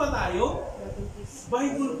meron pa tayo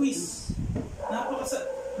Bible quiz.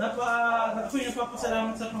 Ako'y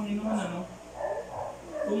napapasalamat sa Panginoon, ano?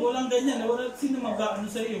 Kung walang ganyan, wala sino mag-ano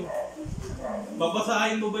sa iyo.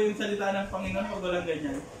 Babasahin mo ba yung salita ng Panginoon pag walang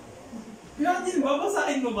ganyan? Kaya din,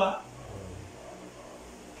 babasahin mo ba?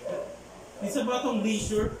 Isa ba itong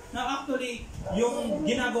leisure? Na actually, yung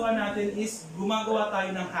ginagawa natin is gumagawa tayo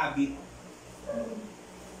ng habit.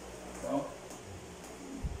 No?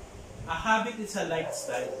 A habit is a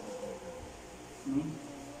lifestyle.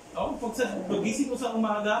 Ako, pag-gising ko sa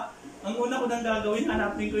umaga, ang una ko nang gagawin,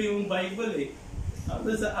 hanapin ko yung Bible eh.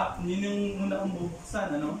 Tapos sa app, yun yung una kong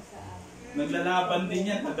bubuksan, ano? Naglalaban din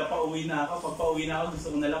yan, pagka-pauwi na ako. Pag pauwi na ako, gusto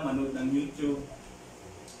ko na lang manood ng YouTube.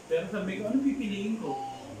 Pero sabi ko, ano pipiliin ko?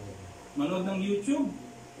 Manood ng YouTube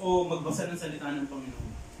o magbasa ng salita ng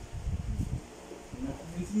Panginoon?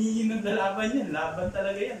 Hindi yung naglalaban yan, laban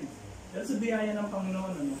talaga yan. Pero sa biyaya ng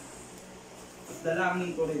Panginoon, ano? At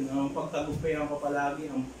dalangin ko rin, no? Pagtagumpayan ko palagi,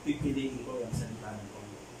 ang pipiliin ko yung salita ng Panginoon.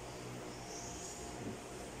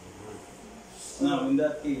 Now, in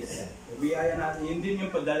that case, biyaya natin, yun din yung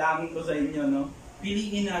pagdalangin ko sa inyo, no?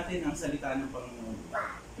 Piliin natin ang salita ng Panginoon.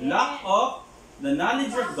 Lack of the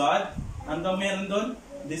knowledge of God, ang meron doon,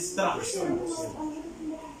 distraction.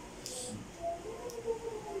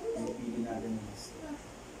 Piliin natin ang distraction.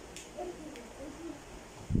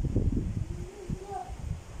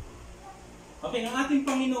 Okay, ang ating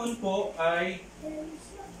Panginoon po ay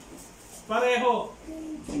pareho.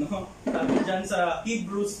 No? Sabi dyan sa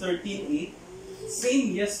Hebrews 13:8,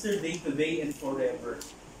 same yesterday, today, and forever.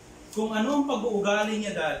 Kung ano ang pag-uugali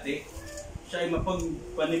niya dati, siya ay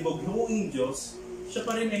mapagpanibughuing Diyos, siya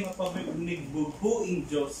pa rin ay mapagpanibughuing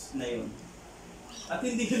Diyos na yun. At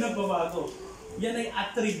hindi siya nagbabago. Yan ay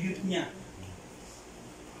attribute niya.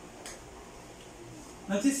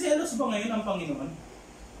 Nagsiselos ba ngayon ang Panginoon?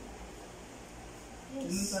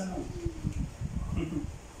 Yun ang tanong.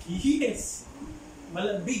 Yes.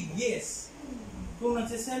 Malabig, yes. Kung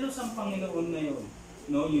nagsiselos ang Panginoon ngayon,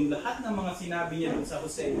 no, yung lahat ng mga sinabi niya doon sa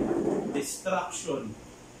Hosea, destruction,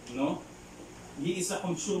 no? He is a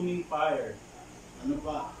consuming fire. Ano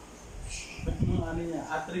pa? Mga ano niya,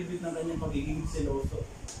 attribute ng kanyang pagiging seloso.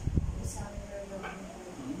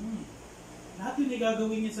 Lahat yun ay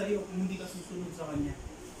gagawin niya sa iyo kung hindi ka susunod sa kanya.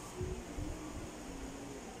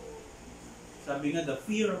 Sabi nga, the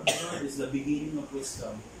fear of the Lord is the beginning of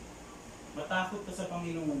wisdom. Matakot ka sa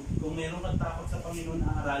Panginoon. Kung meron kang takot sa Panginoon,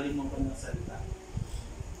 aaralin mo ang kanyang salita.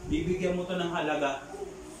 Bibigyan mo to ng halaga.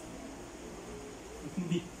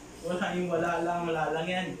 Wala yung wala lang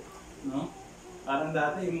yan. No? Parang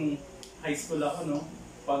dati, yung high school ako, no?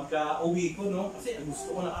 Pagka uwi ko, no? Kasi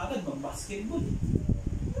gusto ko na agad mag-basketball.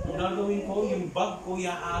 No? Ang gagawin ko, yung bag ko,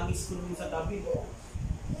 iaagis ko dun sa tabi.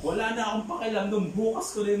 Wala na akong pakialam doon,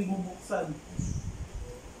 bukas ko na yung bubuksan.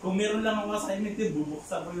 Kung meron lang akong assignment din,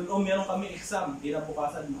 bubuksan ko yun. O meron kami exam,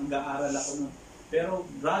 kinabukasan, mag-aaral ako nun. Pero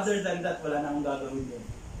rather than that, wala na akong gagawin doon.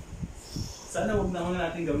 Sana huwag na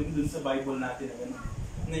natin gawin dun sa Bible natin na gano'n.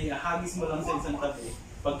 Na ihagis mo lang sa isang tabi,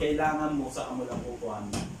 pag kailangan mo, saka mo lang kukuhan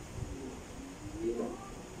mo.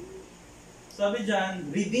 Sabi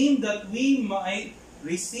dyan, redeem that we might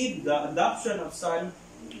receive the adoption of son.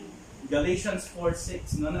 Galatians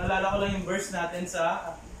 4:6. No, naalala ko lang yung verse natin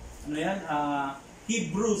sa ano yan?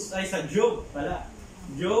 Hebrews ay sa Job pala.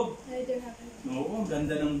 Job. Oo,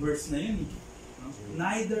 ganda ng verse na yun. No?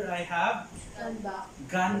 Neither I have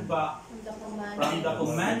gone back from the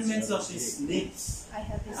commandments of his lips. I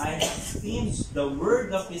have esteemed the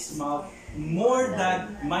word of his mouth more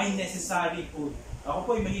than my necessary food. Ako po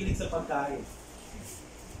ay mahilig sa pagkain.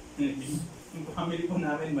 Yung family po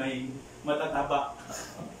namin may matataba.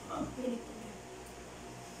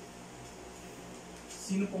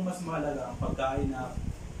 Sino pong mas mahalaga? Ang pagkain na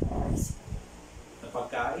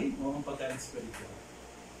pagkain o ang pagkain spiritual?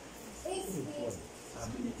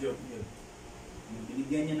 Sabi ni Job yun.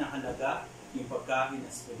 Binigyan niya ng halaga yung pagkain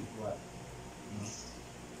na spiritual.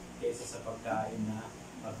 Kaysa sa pagkain na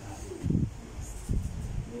pagkain.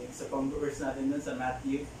 Sa pang verse natin dun sa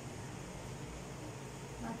Matthew.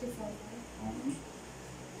 Matthew 5.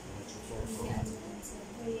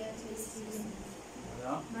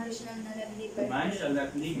 Man shall not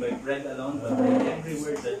live by bread alone, but by every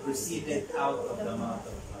word that proceeded out of the mouth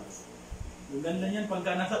of God. Yung ganda niyan,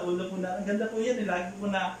 pagka nasa ulo po na, ang ganda po yan, lagi po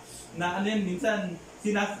na ano yan, minsan,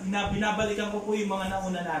 binabalikan ko po yung mga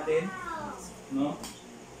nauna natin, no?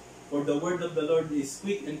 For the word of the Lord is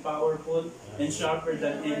quick and powerful and sharper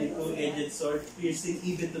than any two-edged sword, piercing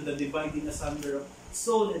even to the dividing asunder of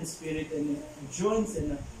soul and spirit and joints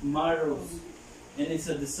and marrows. And it's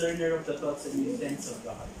a discerner of the thoughts and intents of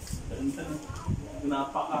the heart.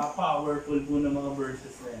 Napaka-powerful po ng mga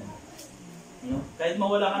verses na yan. No? Kahit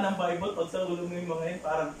mawala ka ng Bible, pag sa ulo mo yung mga yan,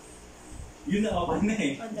 parang yun na okay na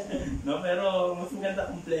eh. No? Pero mas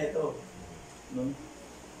maganda kompleto. No?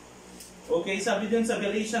 Okay, sabi dun sa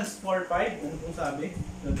Galatians 4:5, ano pong sabi?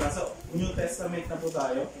 Nasa New Testament na po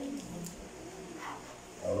tayo.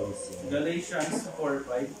 Galatians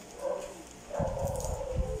 4:5.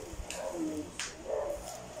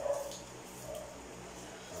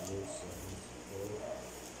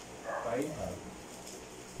 5.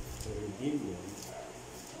 To redeem them.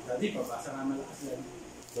 Dati, papasa nga malakas yan.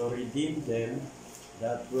 To redeem them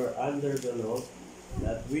that were under the law,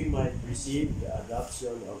 that we might receive the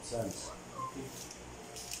adoption of sons.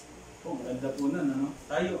 Oh, maganda po na, no?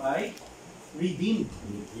 Tayo ay redeemed.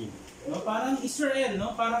 No, parang Israel,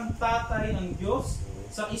 no? Parang tatay ng Diyos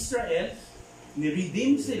sa Israel,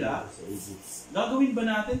 ni-redeem sila. Gagawin ba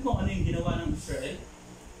natin kung ano yung ginawa ng Israel?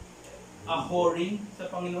 According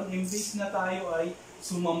sa Panginoon, imbis na tayo ay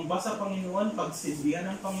sumamba sa Panginoon, pagsilbihan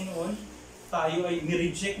ng Panginoon, tayo ay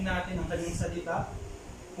ni-reject natin ang kanyang salita,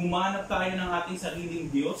 humanap tayo ng ating sariling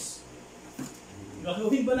Diyos.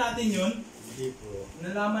 Gagawin ba natin yun? Hindi po.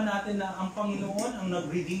 Nalaman natin na ang Panginoon ang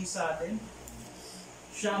nag-redeem sa atin.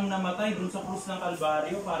 Siya ang namatay dun sa krus ng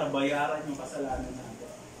Kalbaryo para bayaran yung kasalanan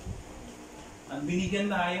natin. At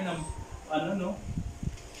binigyan tayo ng, ano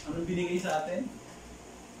binigay sa atin?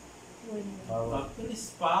 Power.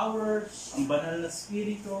 Power, ang banal na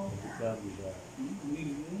spirito.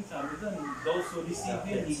 Sabi doon, those who receive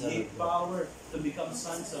Him, He gave power to become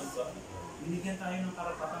sons of God. Binigyan tayo ng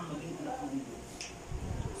karapatang maging anak ng Diyos.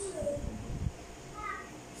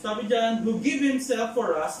 Sabi dyan, who give Himself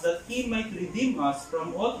for us that He might redeem us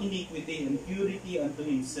from all iniquity and purity unto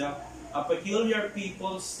Himself, a peculiar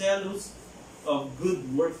people, zealous of good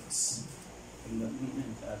works.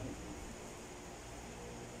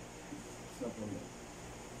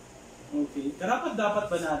 Okay, karapat dapat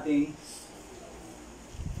ba nating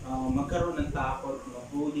magkaroon ng takot,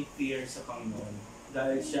 holy fear sa Panginoon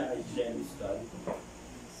dahil Siya ay jealous God?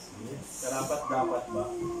 Karapat dapat ba?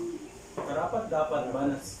 Karapat dapat ba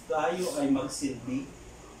na tayo ay magsilbi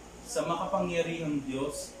sa makapangyarihang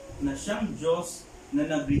Diyos na Siyang Diyos na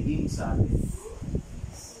nag-redeem sa atin?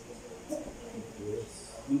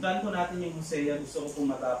 Puntahan ko natin yung Hosea. Gusto ko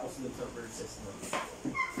pong matapos doon sa verses na.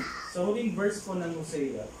 Sa huling verse po ng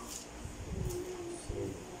Hosea,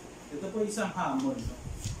 ito po isang hamon. No?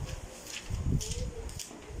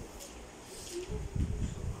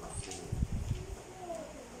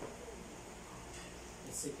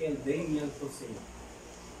 Ezekiel, Daniel, Hosea.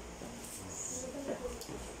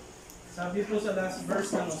 Sabi po sa last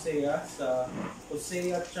verse ng Hosea, sa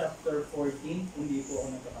Hosea chapter 14, hindi po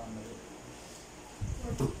ako nagkakamali.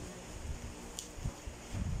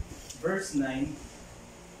 verse 9.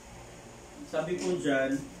 Sabi po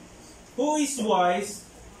dyan, who is wise,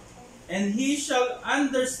 and he shall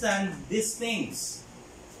understand these things.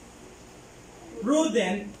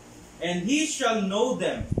 Prudent, and he shall know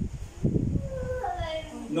them.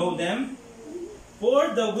 Know them?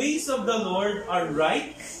 For the ways of the Lord are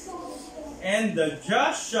right, and the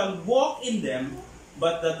just shall walk in them,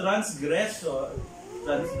 but the transgressor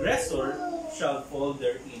shall fall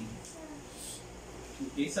therein.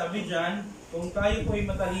 Okay, sabi dyan, kung tayo po ay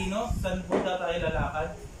matalino, saan po tayo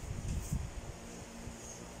lalakad?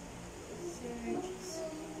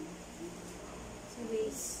 Sa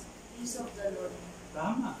ways of the Lord.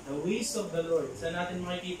 Tama, the ways of the Lord. Saan natin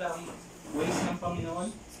makikita ang ways ng Panginoon?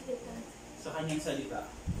 Sa kanyang salita.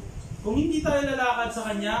 Kung hindi tayo lalakad sa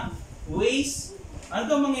kanya, ways, ano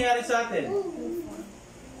daw mangyayari sa atin?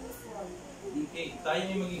 Okay, tayo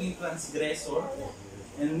ay magiging transgressor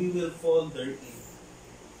and we will fall therein.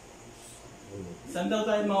 Saan daw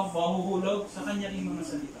tayo mahuhulog? Sa kanya rin mga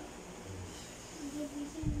salita.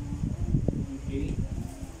 Okay?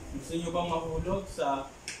 Gusto nyo bang mahulog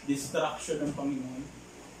sa destruction ng Panginoon?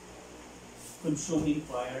 Consuming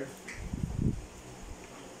fire.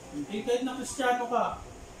 Okay, kahit na Kristiyano ka,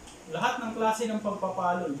 lahat ng klase ng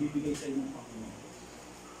pagpapalo ibibigay sa inyo ng Panginoon.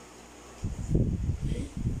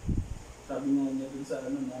 Okay? Sabi nga niya dun sa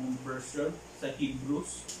anong version, sa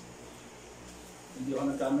Hebrews. Hindi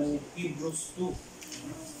ako nagkamali, Hebrews 2.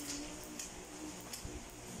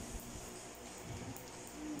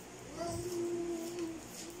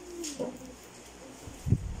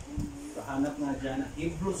 Kahanap nga dyan,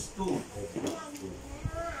 Hebrews 2. 4.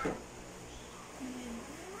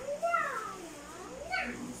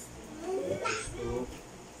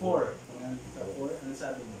 Sa 4, ano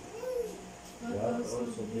sabi mo? God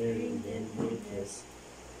also bearing them witness,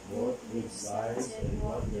 both with signs and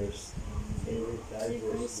wonders, and with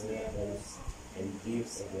diverse miracles and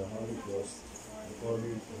gifts of the Holy Ghost,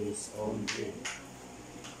 according to His own will.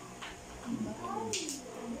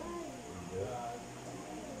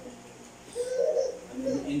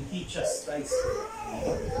 And He chastised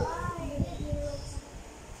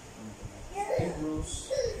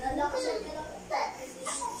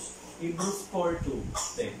Hebrews 4:2.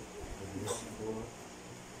 Say. Hebrews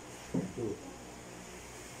 4:2.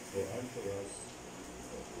 For unto us,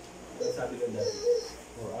 Sabi ko dahil.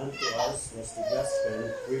 for unto us was the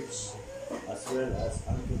gospel preached as well as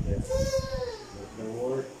unto them, but the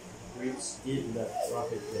word preached did not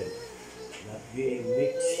profit them, not being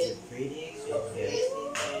mixed with faith in them that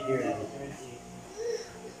hear it.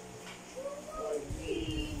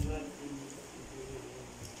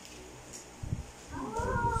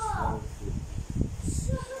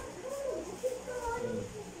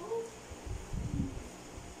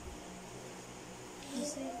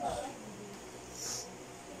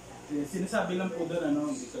 Sinasabi lang po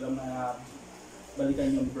doon, hindi ko lang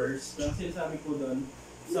balikan yung verse. Pero sinasabi po doon,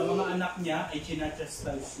 sa mga anak niya ay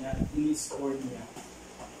chinachastise niya, ini-score niya.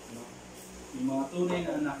 Yung mga tunay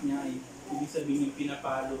na anak niya ay ibig sabihin yung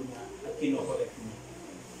pinapalo niya at kinokorek niya.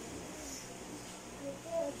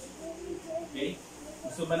 Okay?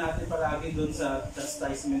 Gusto ba natin palagi doon sa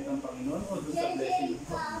chastisement ng Panginoon o doon sa blessing ng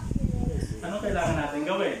Panginoon? Ano kailangan natin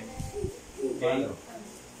gawin? Okay?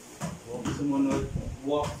 Sumunod,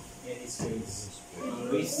 walk in His ways.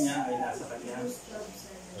 Ang ways niya ay nasa kanya.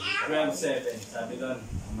 12:7. Sabi doon,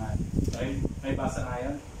 may basa nga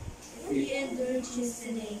yun. If ye endure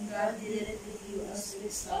chastening, God did it with you as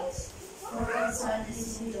with sons. For God's Son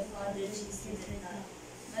is who the Father chasteneth not.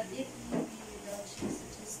 But if ye be without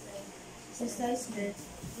chastisement,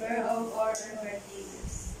 whereof are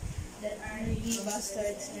partakers, that are ye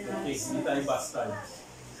bastards and Okay, not hindi tayo bastards.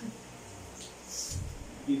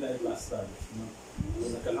 Hindi tayo bastards. No?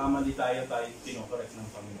 Kung nagkakamali tayo kinokorek ng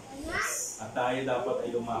Panginoon. At tayo dapat ay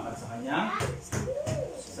lumakad sa kanyang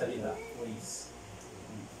salita, ways.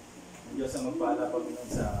 Ang Diyos ang magpala, Panginoon,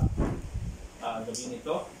 sa gabi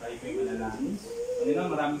nito. Tayo po'y manalangin.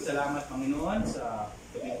 Panginoon, maraming salamat, Panginoon, sa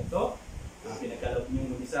gabi nito. Pinagkaloob niyo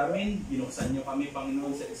muli sa amin. Binuksan niyo kami,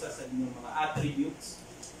 Panginoon, sa isa sa inyong mga attributes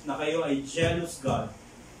na kayo ay jealous God.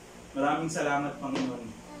 Maraming salamat,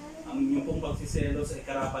 Panginoon. Ang inyong pong pagsiselos ay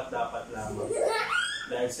karapat-dapat lamang.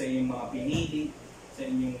 Dahil sa inyong mga pinili, sa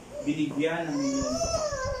inyong binigyan ng inyong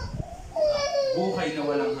buhay na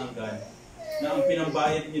walang hanggan. Na ang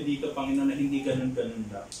pinambayad niyo dito, Panginoon, na hindi ganun-ganun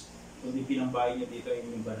lang. Kundi pinambayad niyo dito ay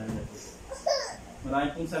inyong banal na dugo.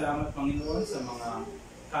 Maraming pong salamat, Panginoon, sa mga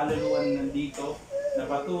kaluluwan nandito na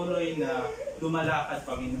patuloy na lumalakad,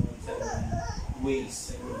 Panginoon, sa inyong ways,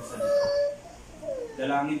 sa inyong salita.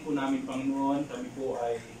 Dalangin po namin, Panginoon, kami po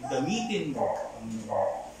ay gamitin mo,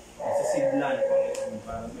 Panginoon, sa sidlan, Panginoon,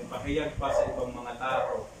 para may pahayag pa sa ibang mga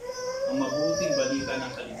tao ang mabuting balita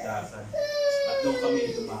ng kaligtasan. At doon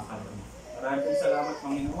kami lumakaroon. Maraming pong salamat,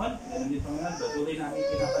 Panginoon. Ganun din, Panginoon, patuloy namin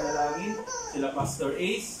pinapanalangin sila Pastor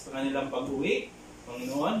Ace sa kanilang pag-uwi.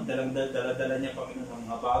 Panginoon, dala-dala niya, Panginoon, ng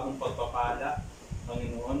mga bagong pagpapala.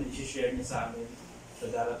 Panginoon, i-share niya sa amin sa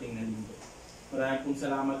darating na linggo. Maraming pong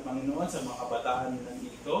salamat, Panginoon, sa mga kabataan na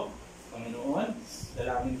nandito. Panginoon,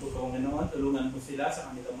 dalangin po, Panginoon, tulungan po sila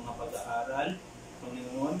sa kanilang mga pag-aaral.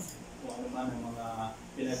 Panginoon, kung ano man ang mga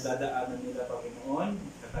pinagdadaanan nila, Panginoon,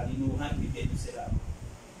 katalinuhan, bigyan niyo sila.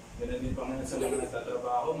 Ganun din, Panginoon, sa mga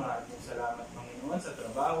nagtatrabaho. Maraming pong salamat, Panginoon, sa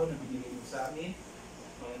trabaho na binigay mo sa amin.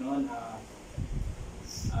 Panginoon,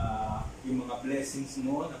 yung mga blessings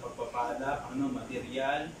mo na pagpapala, Panginoon,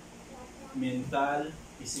 material, mental,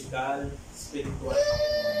 physical, spiritual,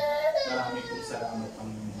 Panginoon. Maraming pong salamat,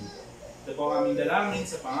 Panginoon. Ito po ang aming dalangin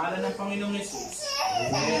sa pangalan ng Panginoong Yesus.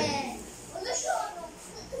 Amen.